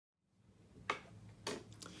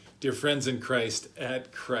Dear friends in Christ,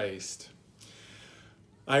 at Christ,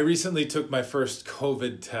 I recently took my first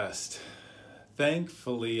COVID test.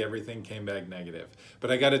 Thankfully, everything came back negative.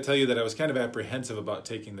 But I got to tell you that I was kind of apprehensive about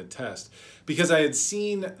taking the test because I had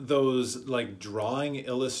seen those like drawing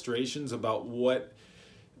illustrations about what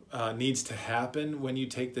needs to happen when you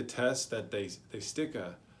take the test, that they stick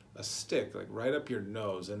a stick like right up your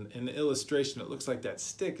nose, and in the illustration it looks like that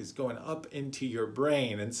stick is going up into your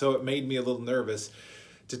brain, and so it made me a little nervous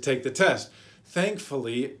to take the test.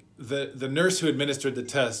 Thankfully, the nurse who administered the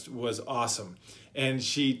test was awesome, and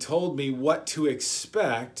she told me what to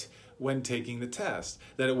expect when taking the test,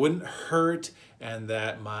 that it wouldn't hurt and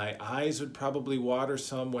that my eyes would probably water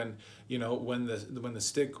some when the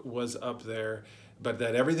stick was up there, but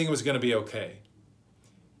that everything was going to be okay.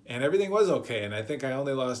 And everything was okay, and I think I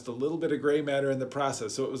only lost a little bit of gray matter in the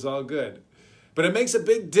process, so it was all good. But it makes a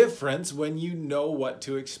big difference when you know what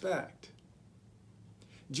to expect.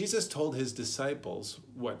 Jesus told his disciples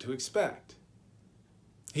what to expect.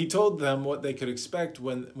 He told them what they could expect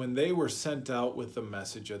when they were sent out with the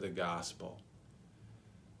message of the gospel.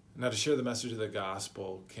 Now, to share the message of the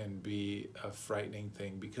gospel can be a frightening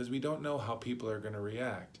thing because we don't know how people are going to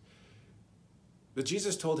react. But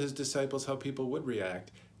Jesus told his disciples how people would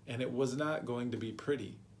react, and it was not going to be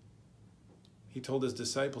pretty. He told his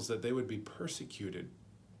disciples that they would be persecuted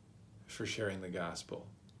for sharing the gospel.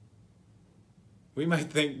 We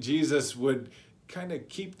might think Jesus would kind of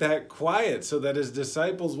keep that quiet so that his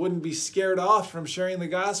disciples wouldn't be scared off from sharing the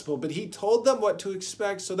gospel, but he told them what to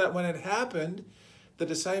expect so that when it happened, the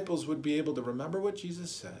disciples would be able to remember what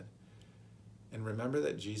Jesus said and remember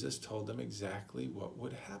that Jesus told them exactly what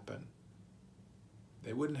would happen.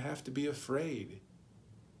 They wouldn't have to be afraid.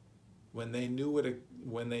 When they knew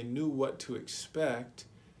what to expect,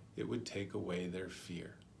 it would take away their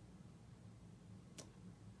fear.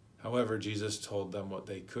 However, Jesus told them what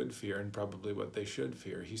they could fear and probably what they should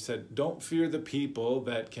fear. He said, don't fear the people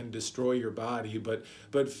that can destroy your body, but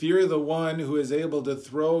fear the one who is able to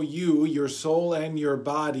throw you, your soul, and your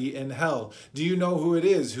body in hell. Do you know who it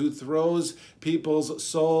is who throws people's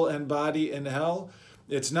soul and body in hell?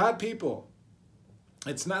 It's not people.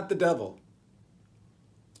 It's not the devil.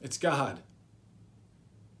 It's God.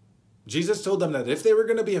 Jesus told them that if they were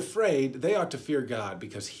going to be afraid, they ought to fear God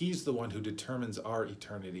because he's the one who determines our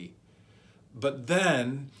eternity. But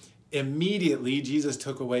then, immediately, Jesus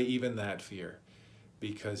took away even that fear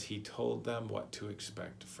because he told them what to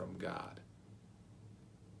expect from God.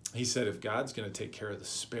 He said if God's going to take care of the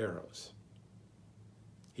sparrows,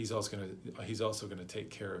 he's also going to take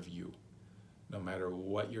care of you, no matter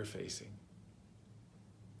what you're facing.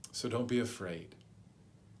 So don't be afraid,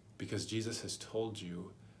 because Jesus has told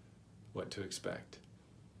you what to expect.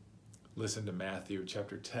 Listen to Matthew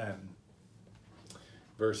chapter 10,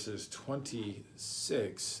 verses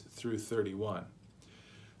 26 through 31.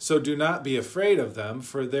 So do not be afraid of them,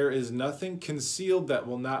 for there is nothing concealed that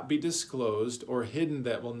will not be disclosed, or hidden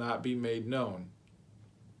that will not be made known.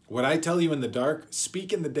 What I tell you in the dark,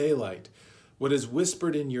 speak in the daylight. What is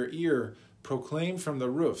whispered in your ear, proclaim from the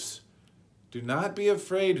roofs. Do not be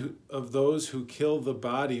afraid of those who kill the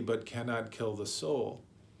body but cannot kill the soul.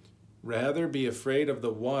 Rather, be afraid of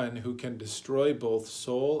the one who can destroy both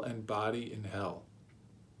soul and body in hell.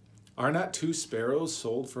 Are not 2 sparrows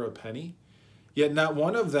sold for a penny? Yet not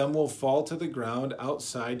one of them will fall to the ground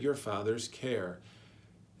outside your Father's care.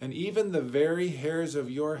 And even the very hairs of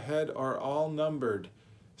your head are all numbered.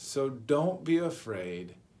 So don't be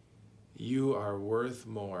afraid. You are worth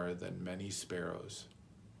more than many sparrows.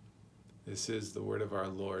 This is the word of our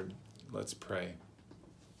Lord. Let's pray.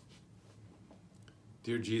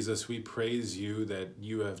 Dear Jesus, we praise you that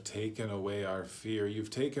you have taken away our fear. You've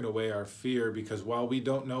taken away our fear because while we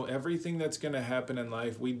don't know everything that's going to happen in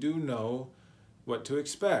life, we do know what to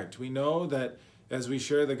expect. We know that as we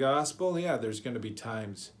share the gospel, there's going to be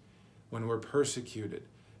times when we're persecuted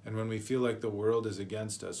and when we feel like the world is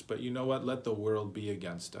against us. But you know what? Let the world be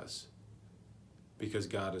against us because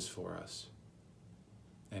God is for us.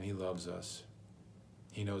 And he loves us.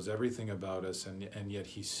 He knows everything about us, and yet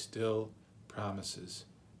he still promises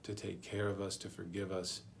to take care of us, to forgive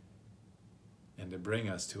us, and to bring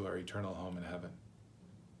us to our eternal home in heaven.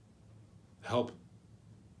 Help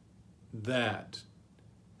those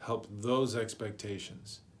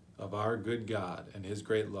expectations of our good God and his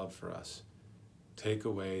great love for us take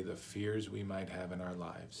away the fears we might have in our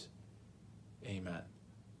lives. Amen.